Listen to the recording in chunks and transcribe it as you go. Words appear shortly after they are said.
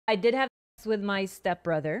I did have sex with my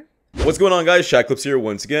stepbrother. What's going on, guys? Shak-Clips here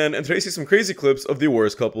once again, and today I see some crazy clips of the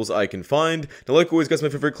worst couples I can find. Now, like always, guys, my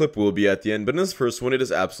favorite clip will be at the end, but in this first one, it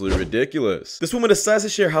is absolutely ridiculous. This woman decides to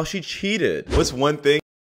share how she cheated. What's one thing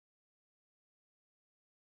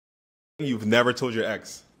you've never told your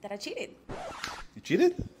ex? That I cheated. You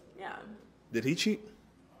cheated? Yeah. Did he cheat?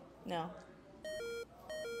 No.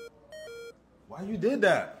 Why you did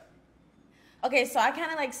that? Okay, so I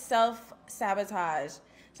kind of like self-sabotage.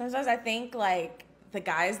 Sometimes I think like the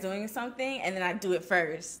guy's doing something and then I do it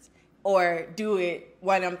first. Or do it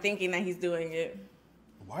when I'm thinking that he's doing it.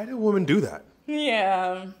 Why do women do that?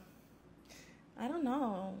 Yeah. I don't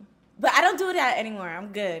know. But I don't do that anymore.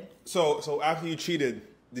 I'm good. So after you cheated,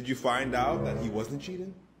 did you find out that he wasn't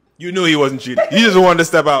cheating? You knew he wasn't cheating. You just wanted to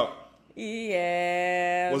step out.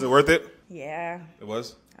 Yeah. Was it worth it? Yeah. It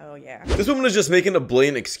was? Oh, yeah. This woman is just making a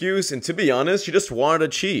blatant excuse, and to be honest, she just wanted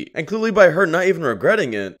to cheat. And clearly by her not even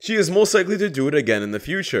regretting it, she is most likely to do it again in the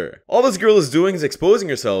future. All this girl is doing is exposing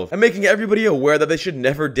herself and making everybody aware that they should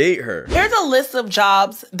never date her. Here's a list of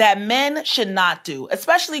jobs that men should not do,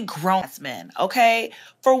 especially grown-ass men, okay?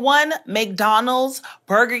 For one, McDonald's,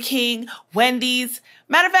 Burger King, Wendy's.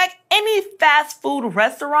 Matter of fact, any fast food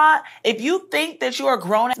restaurant, if you think that you're a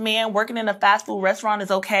grown-ass man working in a fast food restaurant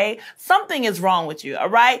is okay, something is wrong with you, all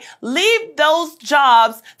right? Leave those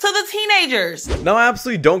jobs to the teenagers. Now, I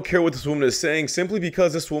absolutely don't care what this woman is saying simply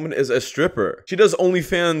because this woman is a stripper. She does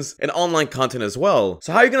OnlyFans and online content as well.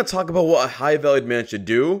 So how are you going to talk about what a high-valued man should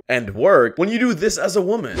do and work when you do this as a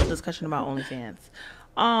woman? Discussion about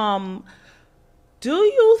OnlyFans. Do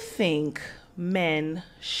you think men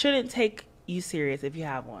shouldn't take you serious if you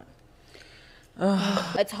have one?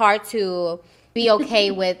 It's hard to be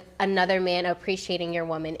okay with another man appreciating your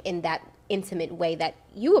woman in that intimate way that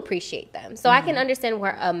you appreciate them. So I can understand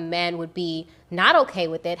where a man would be not okay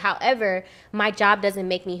with it. However, my job doesn't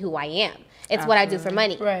make me who I am. It's what I do for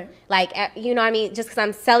money. Right. Like, you know what I mean? Just because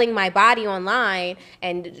I'm selling my body online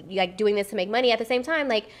and like doing this to make money at the same time,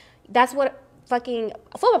 like that's what fucking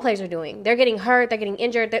football players are doing. They're getting hurt, they're getting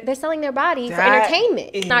injured, they're selling their body for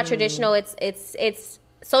entertainment. It's not traditional, it's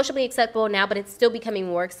socially acceptable now, but it's still becoming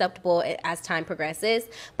more acceptable as time progresses.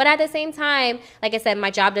 But at the same time, like I said,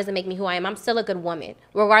 my job doesn't make me who I am. I'm still a good woman.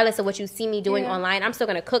 Regardless of what you see me doing online, I'm still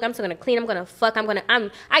gonna cook, I'm still gonna clean, I'm gonna fuck,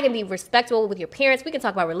 I can be respectful with your parents. We can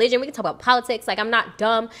talk about religion, we can talk about politics. Like, I'm not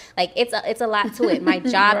dumb. Like, it's a lot to it. My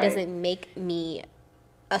job doesn't make me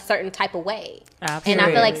a certain type of way. Absolutely. And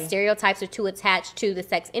I feel like stereotypes are too attached to the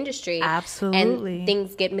sex industry. Absolutely. And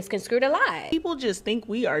things get misconstrued a lot. People just think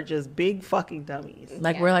we are just big fucking dummies.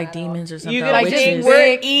 Like we're like demons or something. You guys think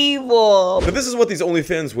we're evil. But this is what these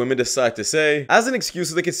OnlyFans women decide to say as an excuse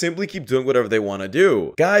so they can simply keep doing whatever they want to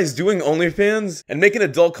do. Guys, doing OnlyFans and making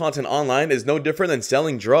adult content online is no different than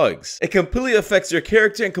selling drugs. It completely affects your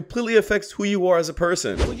character and completely affects who you are as a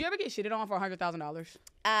person. Would you ever get shitted on for $100,000?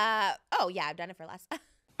 Oh yeah, I've done it for less.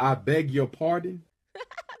 I beg your pardon?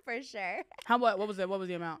 For sure. What was it? What was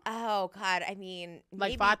the amount? Oh God, I mean,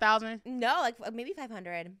 Like 5,000? No, like maybe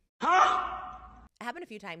 500. It happened a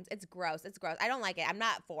few times. It's gross. It's gross. I don't like it. I'm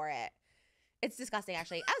not for it. It's disgusting,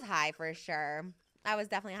 actually. I was high for sure. I was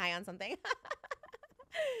definitely high on something.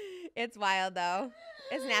 It's wild though.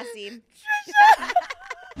 It's nasty.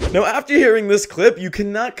 Now, after hearing this clip, you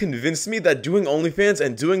cannot convince me that doing OnlyFans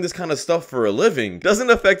and doing this kind of stuff for a living doesn't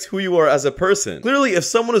affect who you are as a person. Clearly, if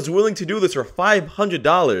someone is willing to do this for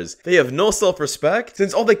 $500, they have no self-respect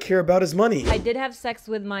since all they care about is money. I did have sex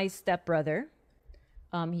with my stepbrother.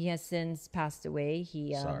 He has since passed away.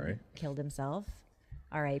 He killed himself.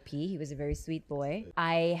 R.I.P. He was a very sweet boy.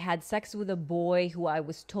 I had sex with a boy who I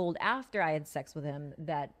was told after I had sex with him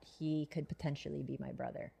that he could potentially be my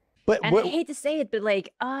brother. And I hate to say it, but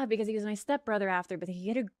like, because he was my stepbrother after, but he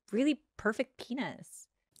had a really perfect penis.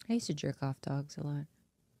 I used to jerk off dogs a lot.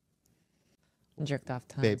 Jerked off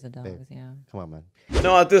tons of dogs, yeah. Come on, man.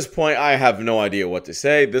 Now, at this point, I have no idea what to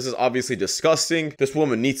say. This is obviously disgusting. This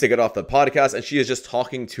woman needs to get off the podcast, and she is just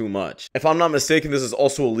talking too much. If I'm not mistaken, this is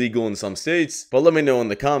also illegal in some states, but let me know in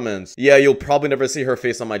the comments. Yeah, you'll probably never see her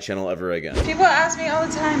face on my channel ever again. People ask me all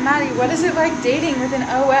the time, Maddie, what is it like dating with an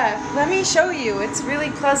OF? Let me show you. It's really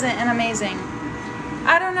pleasant and amazing.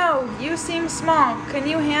 I don't know. You seem small. Can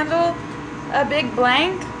you handle a big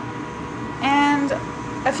blank? And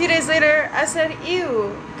a few days later, I said,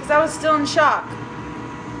 ew, because I was still in shock.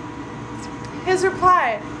 His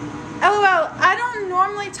reply, LOL, I don't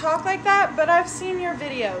normally talk like that, but I've seen your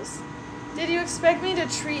videos. Did you expect me to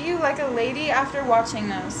treat you like a lady after watching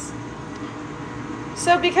those?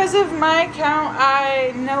 So because of my account,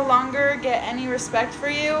 I no longer get any respect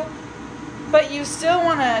for you, but you still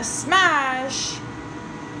want to smash,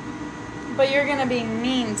 but you're gonna be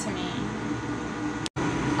mean to me.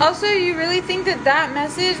 Also, you really think that that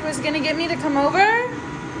message was gonna get me to come over?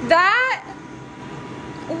 That?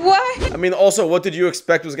 What? I mean, also, what did you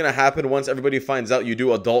expect was gonna happen once everybody finds out you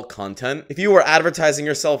do adult content? If you were advertising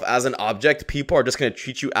yourself as an object, people are just gonna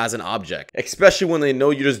treat you as an object. Especially when they know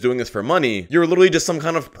you're just doing this for money. You're literally just some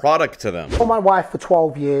kind of product to them. Known my wife for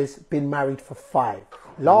 12 years, been married for 5.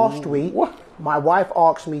 Last week, my wife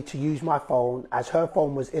asked me to use my phone as her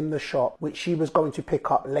phone was in the shop, which she was going to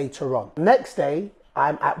pick up later on. Next day,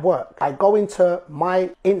 I'm at work. I go into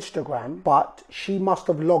my Instagram, but she must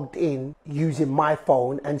have logged in using my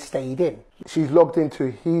phone and stayed in. She's logged into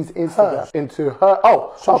his Instagram. Hers. Into her.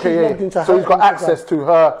 Oh, So okay. she's Yeah, logged into yeah. So her he's got Instagram. access to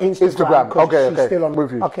her Instagram. 'cause Okay, she's okay. still on.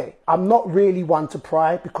 With you. Okay, I'm not really one to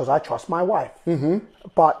pry because I trust my wife.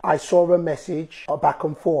 But I saw a message, a back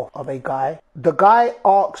and forth of a guy. The guy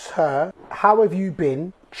asks her, "How have you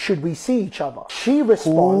been? Should we see each other?" She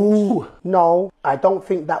responds, "No, I don't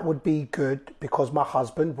think that would be good because my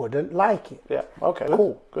husband wouldn't like it." Yeah. Okay.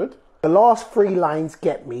 Cool. Good. The last 3 lines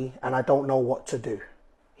get me and I don't know what to do.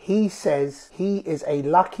 He says he is a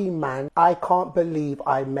lucky man. I can't believe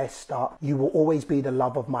I messed up. You will always be the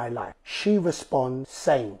love of my life. She responds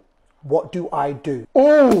saying, "What do I do?"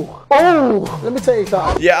 Oh, let me tell you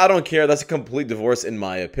something. Yeah, I don't care. That's a complete divorce in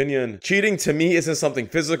my opinion. Cheating to me isn't something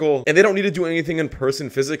physical, and they don't need to do anything in person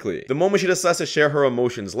physically. The moment she decides to share her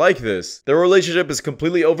emotions like this, their relationship is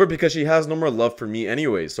completely over because she has no more love for me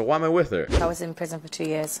anyway, so why am I with her? I was in prison for 2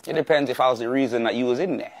 years. It depends if I was the reason that you was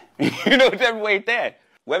in there. You know, it's every way there.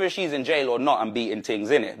 Whether she's in jail or not, I'm beating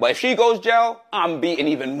things in it. But if she goes jail, I'm beating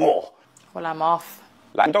even more. Well, I'm off.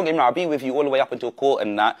 Like, don't get me wrong, I'll be with you all the way up until court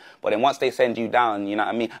and that. But then once they send you down, you know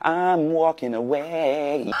what I mean? I'm walking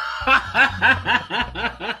away.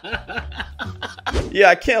 Yeah,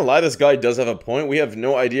 I can't lie, this guy does have a point. We have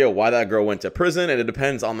no idea why that girl went to prison, and it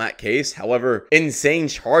depends on that case. However, insane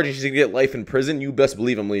charges, she's gonna get life in prison. You best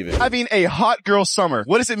believe I'm leaving. Having a hot girl summer.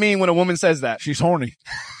 What does it mean when a woman says that? She's horny.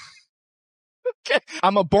 Okay.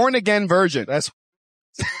 I'm a born again virgin. That's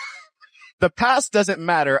the past doesn't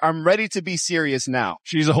matter. I'm ready to be serious now.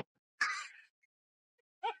 She's a okay.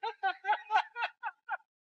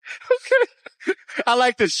 I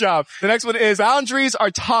like this job. The next one is boundaries are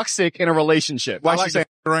toxic in a relationship. Why I like she saying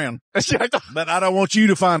around, but I don't want you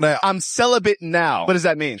to find out. I'm celibate now. What does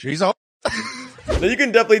that mean? She's a Now you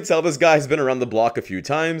can definitely tell this guy has been around the block a few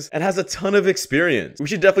times and has a ton of experience. We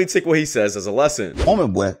should definitely take what he says as a lesson.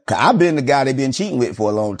 Woman, boy, 'cause I've been the guy they been cheating with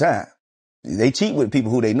for a long time. They cheat with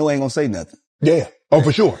people who they know ain't gonna say nothing. yeah. Oh,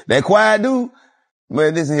 for sure. That quiet dude,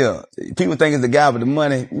 man, listen here. People think it's the guy with the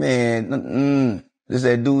money. Man, this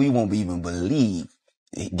that dude you won't even believe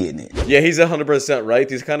he getting it. Yeah, he's 100% right.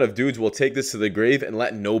 These kind of dudes will take this to the grave and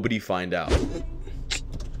let nobody find out.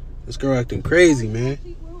 This girl acting crazy, man.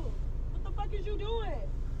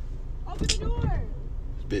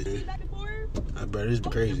 Bitch. I bet it's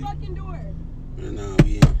crazy. No,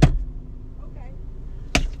 yeah.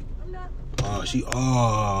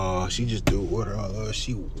 She just threw water all over.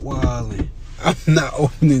 She wildin'. I'm not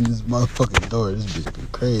opening this motherfucking door. This bitch been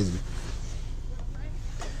crazy.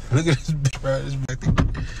 Look at this bitch, bro.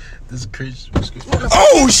 This crazy.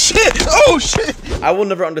 Oh shit! Oh shit! I will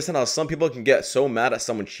never understand how some people can get so mad at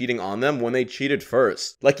someone cheating on them when they cheated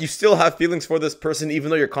first. Like, you still have feelings for this person even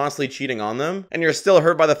though you're constantly cheating on them, and you're still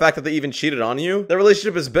hurt by the fact that they even cheated on you. Their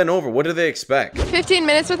relationship has been over. What do they expect? 15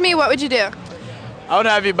 minutes with me, what would you do? I would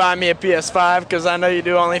have you buy me a PS5 because I know you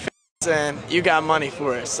do OnlyFans and you got money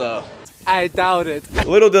for it, so. I doubt it.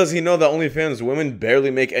 Little does he know that OnlyFans women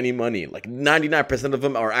barely make any money. Like, 99% of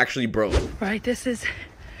them are actually broke. Right, this is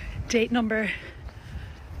date number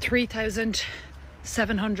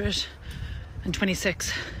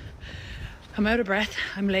 3,726. I'm out of breath,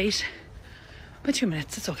 I'm late. By 2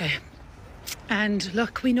 minutes, it's okay. And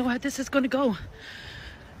look, we know how this is going to go.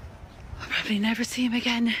 I'll probably never see him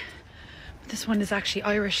again. But this one is actually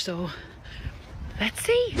Irish, so let's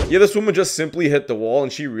see. Yeah, this woman just simply hit the wall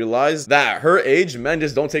and she realized that at her age, men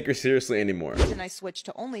just don't take her seriously anymore. And I switched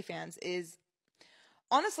to OnlyFans is,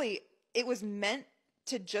 honestly, it was meant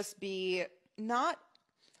to just be not,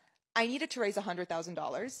 I needed to raise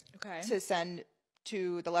 $100,000 to send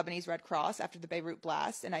to the Lebanese Red Cross after the Beirut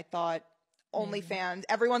blast. And I thought OnlyFans,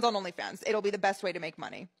 everyone's on OnlyFans. It'll be the best way to make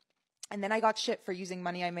money. And then I got shit for using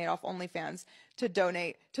money I made off OnlyFans to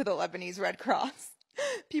donate to the Lebanese Red Cross.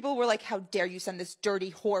 People were like, how dare you send this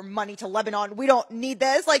dirty whore money to Lebanon? We don't need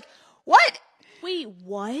this. Like, what? Wait,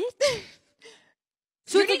 what?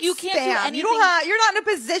 So it's like you can't do anything. You're not in a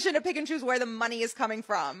position to pick and choose where the money is coming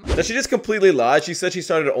from. Now, she just completely lied. She said she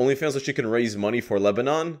started OnlyFans so she can raise money for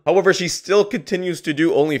Lebanon. However, she still continues to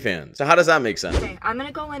do OnlyFans. So how does that make sense? Okay, I'm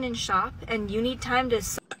gonna go in and shop, and you need time to...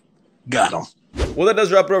 Got him. Well, that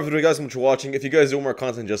does wrap it up. Thank you guys so much for watching. If you guys do more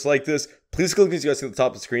content just like this, please click these guys to the top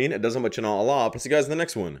of the screen. It does help my channel a lot. I'll see you guys in the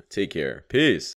next one. Take care. Peace.